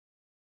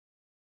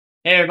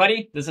Hey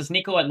everybody, this is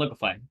Nico at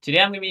Locofy. Today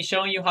I'm going to be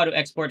showing you how to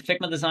export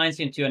Figma designs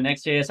into a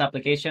Next.js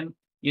application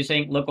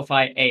using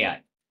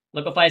Locofy.ai.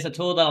 Locofy is a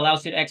tool that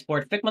allows you to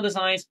export Figma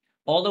designs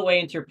all the way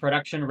into your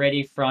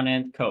production-ready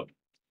front-end code.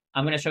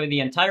 I'm going to show you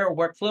the entire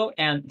workflow,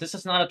 and this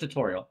is not a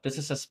tutorial. This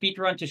is a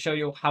speedrun to show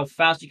you how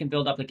fast you can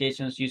build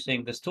applications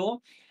using this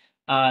tool.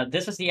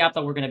 This is the app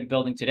that we're going to be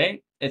building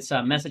today. It's a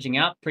messaging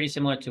app, pretty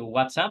similar to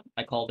WhatsApp.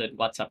 I called it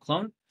WhatsApp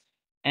Clone.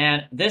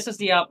 And this is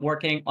the app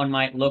working on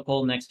my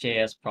local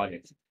Next.js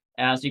project.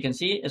 As you can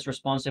see, it's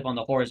responsive on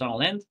the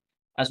horizontal end,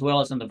 as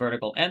well as on the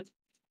vertical end.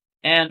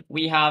 And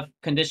we have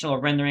conditional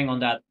rendering on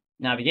that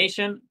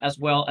navigation, as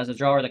well as a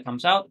drawer that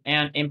comes out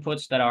and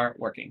inputs that are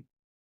working.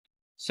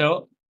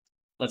 So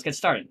let's get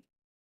started.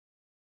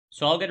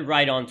 So I'll get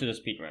right on to the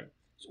speedrun.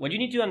 So what you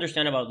need to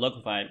understand about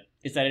Locofy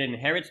is that it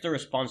inherits the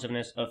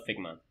responsiveness of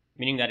Figma,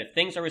 meaning that if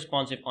things are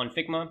responsive on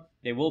Figma,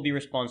 they will be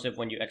responsive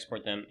when you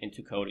export them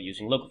into code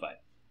using Locofy.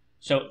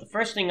 So the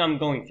first thing I'm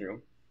going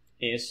through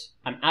is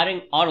I'm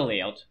adding auto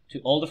layout to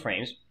all the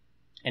frames.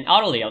 And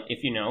auto layout,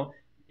 if you know,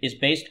 is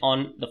based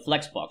on the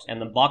flexbox and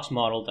the box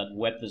model that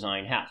web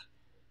design has.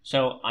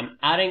 So I'm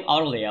adding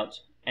auto layout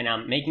and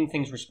I'm making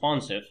things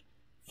responsive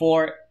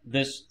for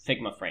this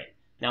Figma frame.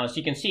 Now, as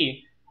you can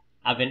see,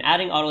 I've been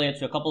adding auto layout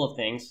to a couple of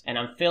things and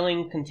I'm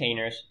filling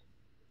containers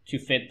to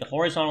fit the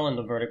horizontal and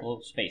the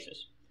vertical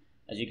spaces.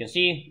 As you can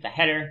see, the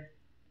header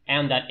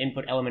and that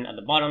input element at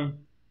the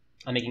bottom,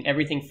 I'm making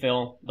everything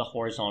fill the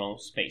horizontal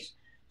space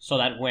so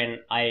that when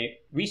I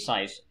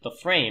resize the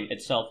frame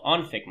itself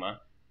on Figma,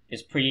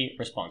 it's pretty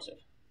responsive.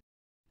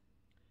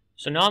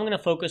 So now I'm going to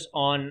focus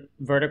on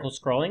vertical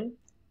scrolling.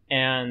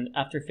 And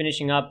after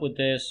finishing up with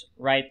this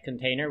right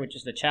container, which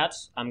is the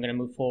chats, I'm going to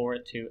move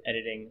forward to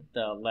editing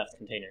the left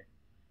container.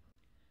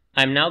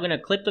 I'm now going to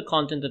clip the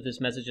content of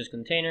this messages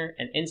container,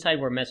 and inside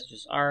where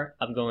messages are,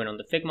 I'm going on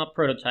the Figma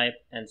prototype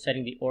and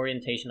setting the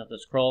orientation of the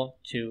scroll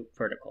to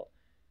vertical.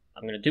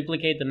 I'm going to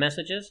duplicate the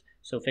messages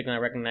so Figma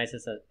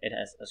recognizes that it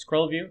has a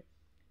scroll view.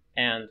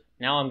 And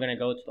now I'm going to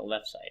go to the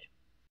left side.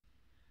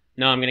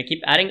 Now I'm going to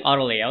keep adding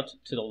auto layout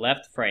to the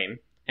left frame,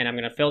 and I'm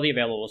going to fill the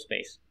available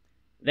space.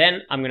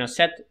 Then I'm going to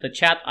set the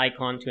chat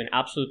icon to an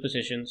absolute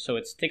position so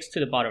it sticks to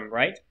the bottom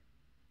right.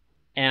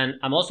 And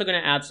I'm also going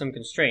to add some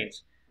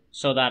constraints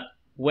so that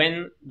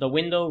when the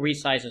window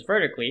resizes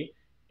vertically,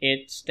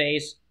 it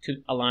stays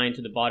aligned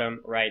to the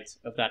bottom right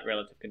of that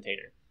relative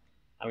container.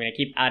 I'm going to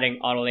keep adding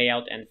auto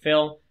layout and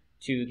fill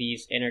to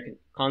these inner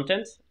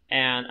contents,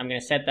 and I'm going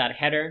to set that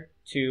header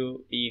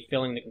to be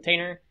filling the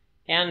container,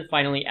 and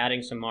finally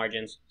adding some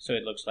margins so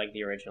it looks like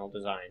the original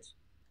designs.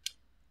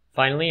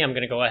 Finally, I'm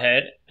going to go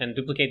ahead and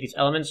duplicate these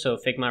elements so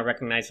Figma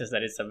recognizes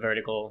that it's a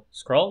vertical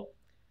scroll.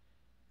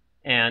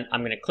 And I'm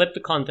going to clip the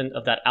content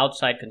of that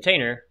outside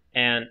container,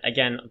 and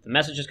again, the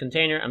messages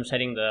container, I'm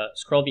setting the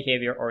scroll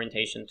behavior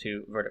orientation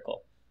to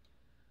vertical.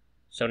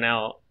 So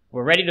now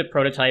we're ready to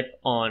prototype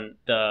on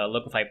the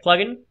Locofy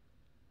plugin.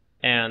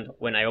 And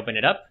when I open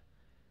it up,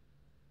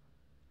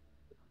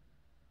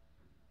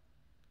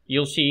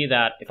 you'll see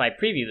that if I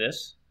preview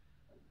this,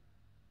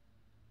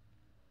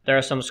 there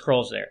are some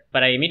scrolls there.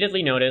 But I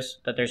immediately notice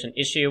that there's an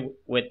issue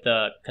with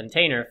the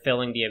container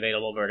filling the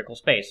available vertical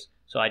space.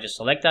 So I just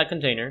select that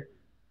container,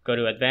 go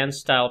to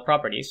Advanced Style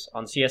Properties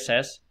on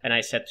CSS, and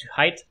I set to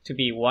height to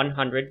be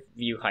 100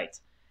 view height.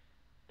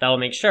 That will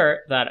make sure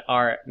that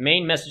our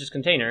main messages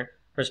container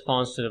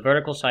responds to the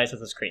vertical size of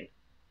the screen.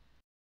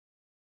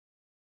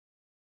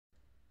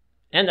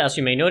 And as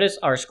you may notice,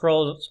 our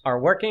scrolls are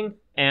working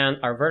and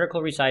our vertical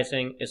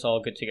resizing is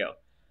all good to go.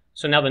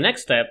 So now the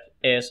next step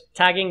is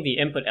tagging the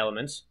input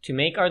elements to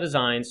make our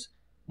designs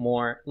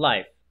more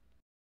live.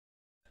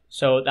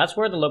 So that's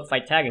where the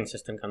Locofy tagging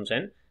system comes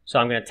in. So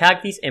I'm going to tag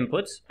these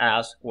inputs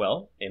as,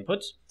 well,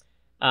 inputs.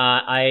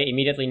 I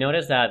immediately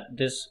notice that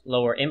this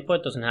lower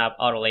input doesn't have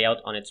auto layout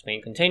on its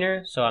main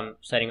container, so I'm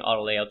setting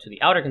auto layout to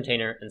the outer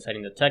container and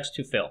setting the text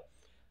to fill.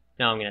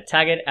 Now I'm going to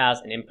tag it as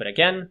an input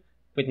again,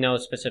 with no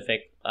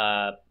specific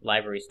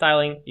library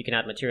styling. You can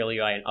add Material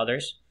UI and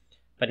others,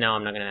 but now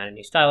I'm not going to add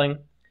any styling.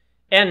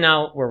 And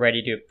now we're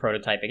ready to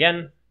prototype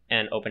again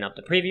and open up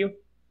the preview.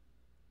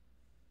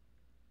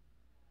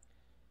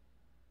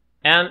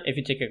 And if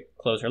you take a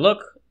closer look,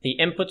 the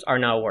inputs are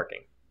now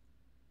working.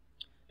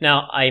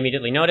 Now I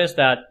immediately notice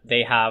that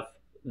they have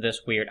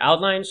this weird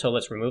outline, so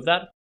let's remove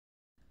that.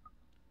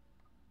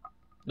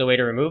 The way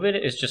to remove it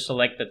is just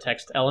select the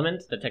text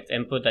element, the text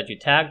input that you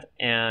tagged,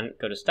 and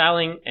go to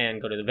styling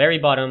and go to the very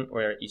bottom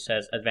where it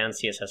says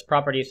Advanced CSS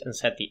Properties and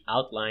set the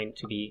outline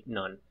to be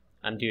none.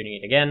 I'm doing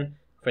it again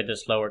for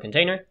this lower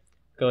container.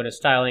 Go to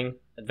styling,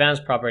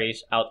 Advanced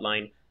Properties,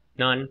 outline,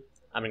 none.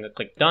 I'm going to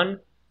click done.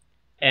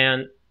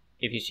 And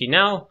if you see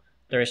now,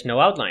 there is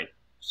no outline.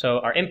 So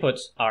our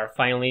inputs are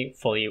finally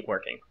fully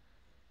working.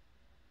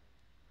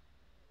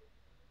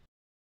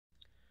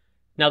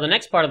 Now the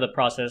next part of the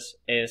process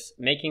is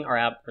making our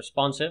app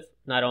responsive,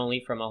 not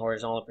only from a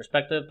horizontal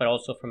perspective, but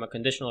also from a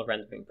conditional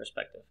rendering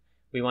perspective.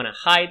 We want to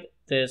hide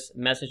this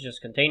messages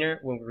container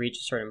when we reach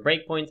a certain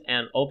breakpoint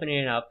and opening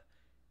it up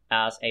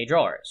as a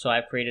drawer. So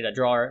I've created a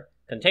drawer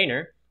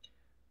container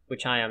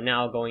which I am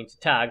now going to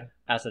tag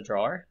as a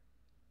drawer.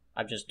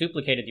 I've just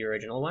duplicated the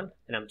original one,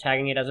 and I'm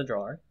tagging it as a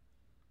drawer.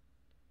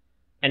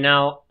 And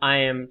now I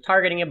am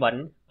targeting a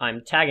button.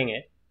 I'm tagging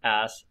it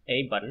as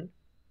a button.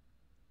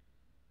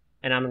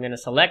 And I'm going to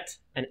select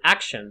an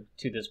action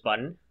to this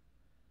button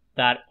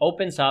that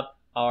opens up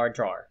our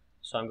drawer.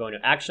 So I'm going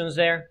to Actions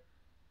there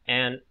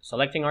and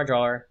selecting our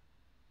drawer.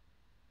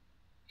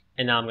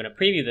 And now I'm going to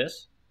preview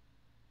this.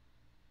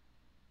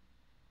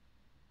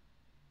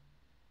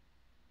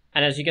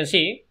 And as you can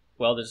see,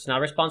 well, this is not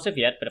responsive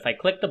yet, but if I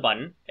click the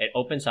button, it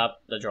opens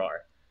up the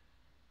drawer.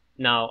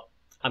 Now,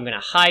 I'm going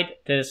to hide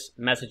this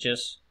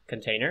messages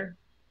container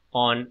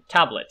on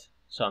tablet.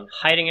 So I'm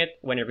hiding it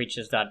when it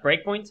reaches that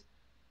breakpoint.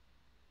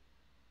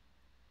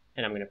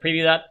 And I'm going to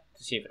preview that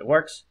to see if it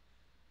works.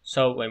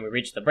 So when we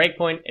reach the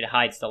breakpoint, it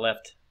hides the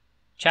left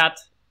chat,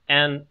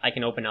 and I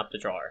can open up the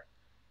drawer.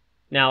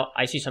 Now,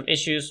 I see some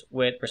issues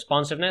with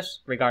responsiveness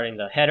regarding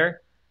the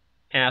header,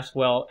 as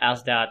well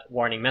as that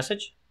warning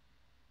message.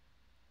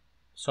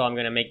 So I'm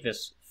going to make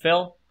this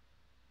fill.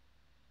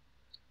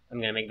 I'm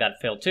going to make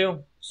that fill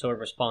too, so it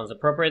responds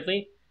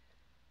appropriately.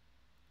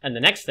 And the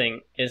next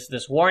thing is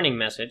this warning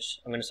message.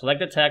 I'm going to select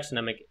the text and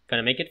I'm going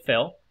to make it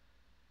fill,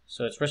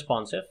 so it's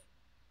responsive.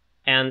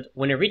 And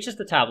when it reaches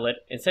the tablet,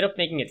 instead of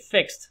making it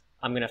fixed,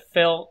 I'm going to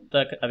fill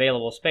the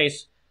available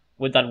space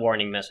with that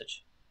warning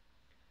message.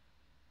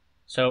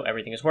 So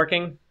everything is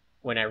working.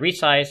 When I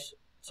resize,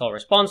 it's all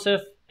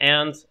responsive,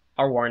 and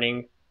our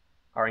warning,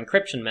 our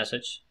encryption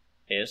message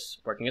is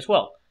working as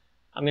well.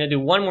 I'm going to do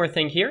one more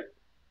thing here.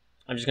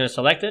 I'm just going to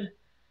select it,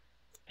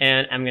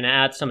 and I'm going to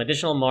add some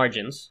additional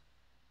margins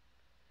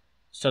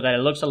so that it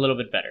looks a little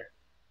bit better.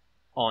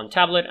 On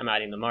tablet, I'm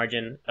adding the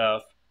margin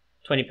of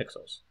 20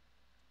 pixels.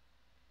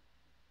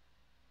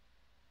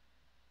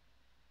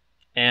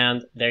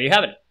 And there you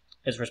have it.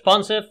 It's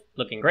responsive,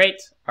 looking great,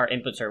 our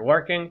inputs are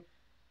working,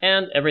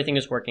 and everything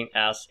is working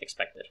as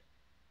expected.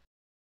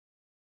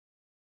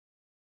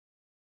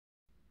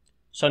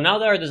 So now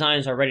that our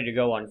designs are ready to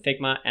go on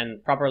Figma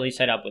and properly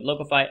set up with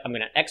Locofy, I'm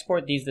going to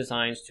export these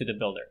designs to the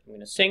builder. I'm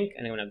going to sync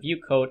and I'm going to view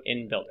code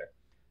in builder.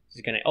 This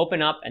is going to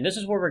open up, and this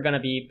is where we're going to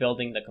be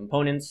building the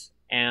components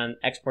and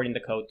exporting the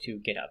code to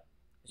GitHub.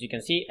 As you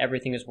can see,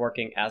 everything is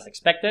working as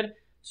expected.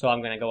 So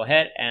I'm going to go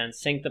ahead and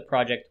sync the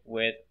project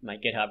with my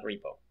GitHub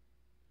repo.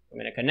 I'm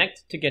going to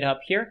connect to GitHub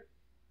here.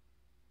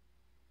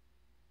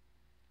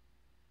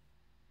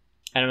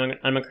 And I'm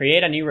going to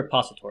create a new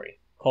repository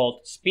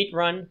called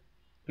Speedrun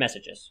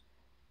Messages.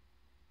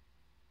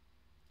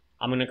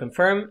 I'm going to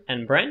confirm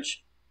and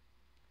branch.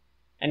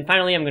 And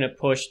finally, I'm going to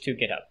push to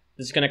GitHub.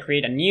 This is going to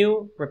create a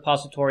new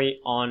repository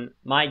on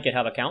my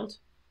GitHub account.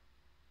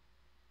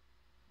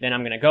 Then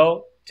I'm going to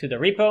go to the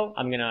repo.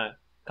 I'm going to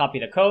copy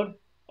the code,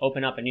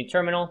 open up a new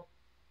terminal.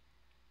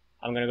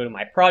 I'm going to go to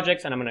my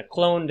projects, and I'm going to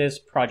clone this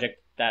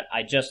project that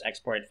I just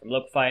exported from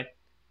Locofy. I'm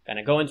going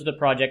to go into the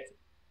project.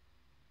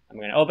 I'm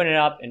going to open it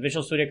up in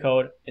Visual Studio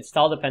Code,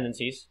 install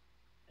dependencies,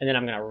 and then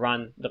I'm going to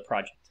run the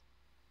project.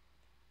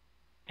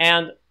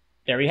 And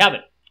there we have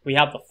it. We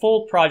have the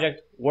full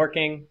project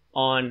working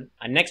on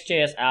a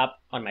Next.js app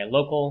on my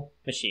local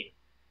machine.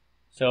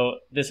 So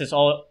this is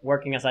all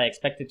working as I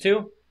expected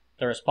to.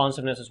 The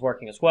responsiveness is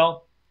working as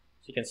well.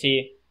 So you can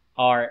see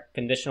our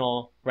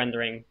conditional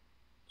rendering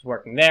is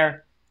working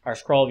there. Our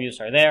scroll views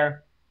are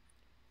there.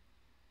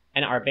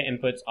 And our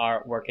inputs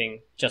are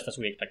working just as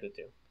we expected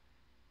to.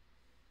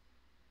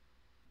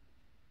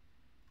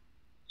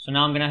 So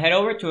now I'm going to head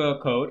over to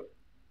a code,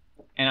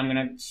 and I'm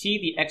going to see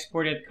the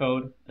exported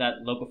code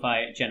that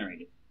Locofy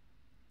generated.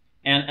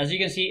 And as you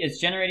can see, it's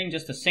generating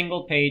just a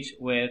single page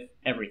with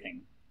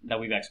everything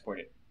that we've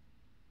exported.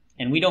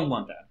 And we don't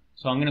want that.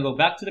 So I'm going to go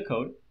back to the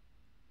code,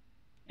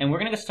 and we're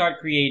going to start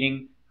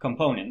creating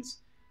components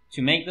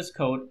to make this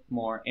code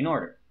more in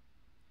order.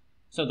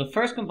 So the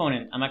first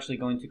component I'm actually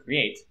going to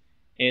create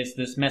is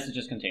this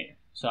messages container.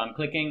 So I'm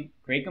clicking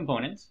create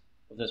components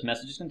of this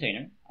messages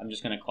container. I'm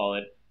just going to call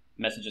it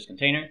messages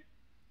container.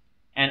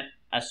 And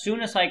as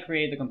soon as I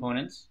create the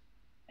components,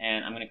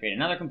 and I'm going to create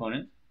another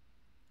component,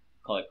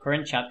 call it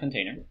current chat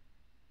container.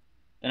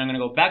 Then I'm going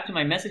to go back to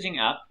my messaging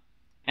app,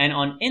 and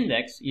on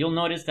index, you'll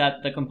notice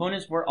that the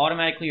components were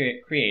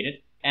automatically created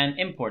and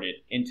imported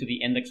into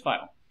the index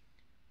file.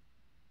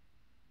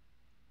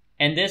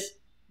 And this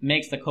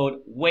makes the code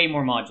way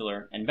more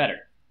modular and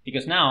better,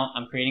 because now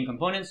I'm creating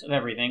components of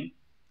everything,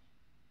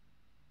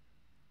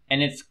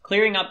 and it's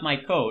clearing up my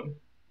code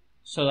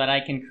so that I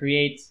can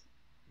create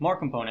more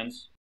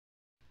components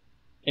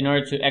in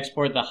order to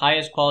export the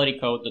highest quality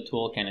code the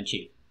tool can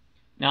achieve.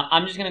 Now,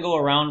 I'm just going to go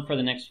around for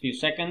the next few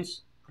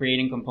seconds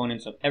creating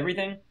components of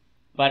everything,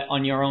 but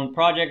on your own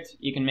project,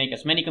 you can make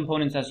as many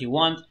components as you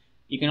want.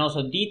 You can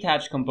also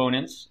detach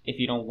components if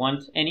you don't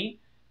want any,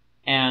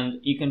 and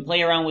you can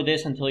play around with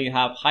this until you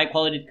have high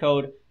quality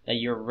code that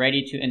you're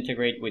ready to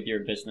integrate with your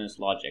business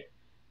logic.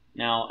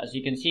 Now, as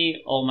you can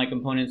see, all my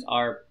components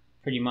are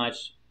pretty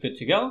much good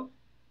to go,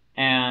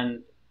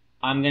 and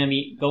I'm going to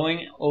be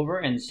going over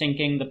and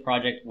syncing the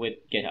project with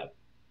GitHub.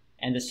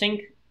 And the sync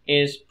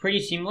is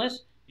pretty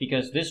seamless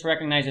because this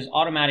recognizes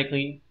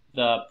automatically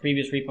the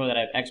previous repo that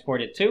I've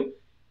exported to,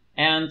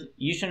 and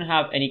you shouldn't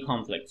have any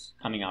conflicts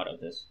coming out of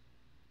this.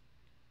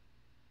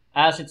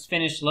 As it's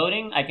finished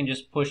loading, I can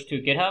just push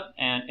to GitHub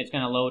and it's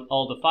going to load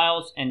all the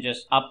files and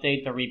just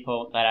update the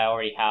repo that I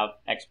already have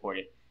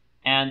exported.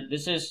 And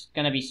this is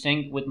going to be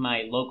synced with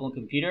my local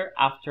computer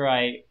after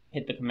I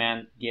hit the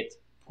command git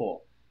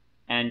pull.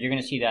 And you're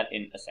going to see that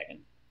in a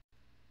second.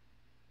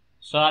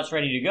 So that's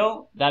ready to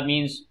go. That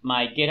means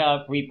my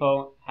GitHub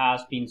repo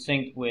has been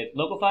synced with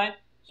Locofy.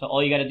 So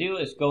all you got to do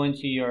is go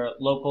into your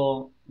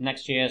local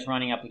Next.js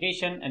running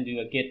application and do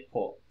a git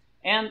pull.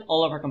 And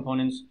all of our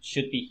components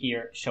should be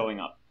here showing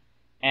up.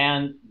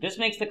 And this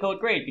makes the code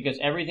great because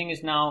everything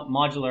is now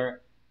modular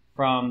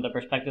from the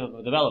perspective of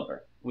a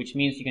developer, which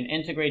means you can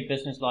integrate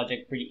business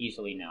logic pretty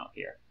easily now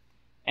here.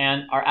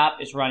 And our app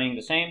is running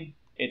the same.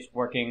 It's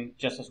working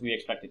just as we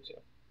expected to.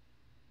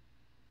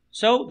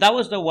 So that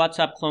was the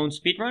WhatsApp clone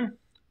speedrun.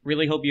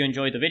 Really hope you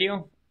enjoyed the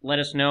video. Let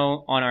us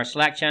know on our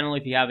Slack channel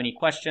if you have any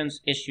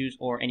questions, issues,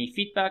 or any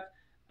feedback.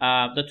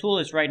 The tool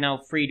is right now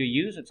free to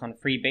use. It's on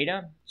free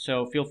beta.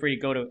 So feel free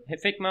to go to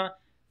Figma,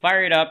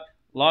 fire it up,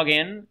 log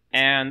in,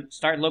 and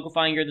start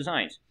locifying your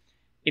designs.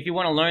 If you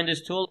want to learn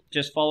this tool,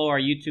 just follow our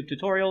YouTube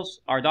tutorials,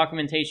 our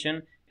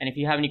documentation, and if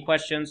you have any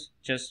questions,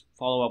 just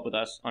follow up with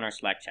us on our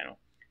Slack channel.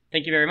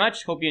 Thank you very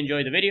much. Hope you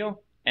enjoyed the video,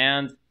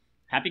 and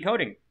happy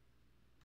coding.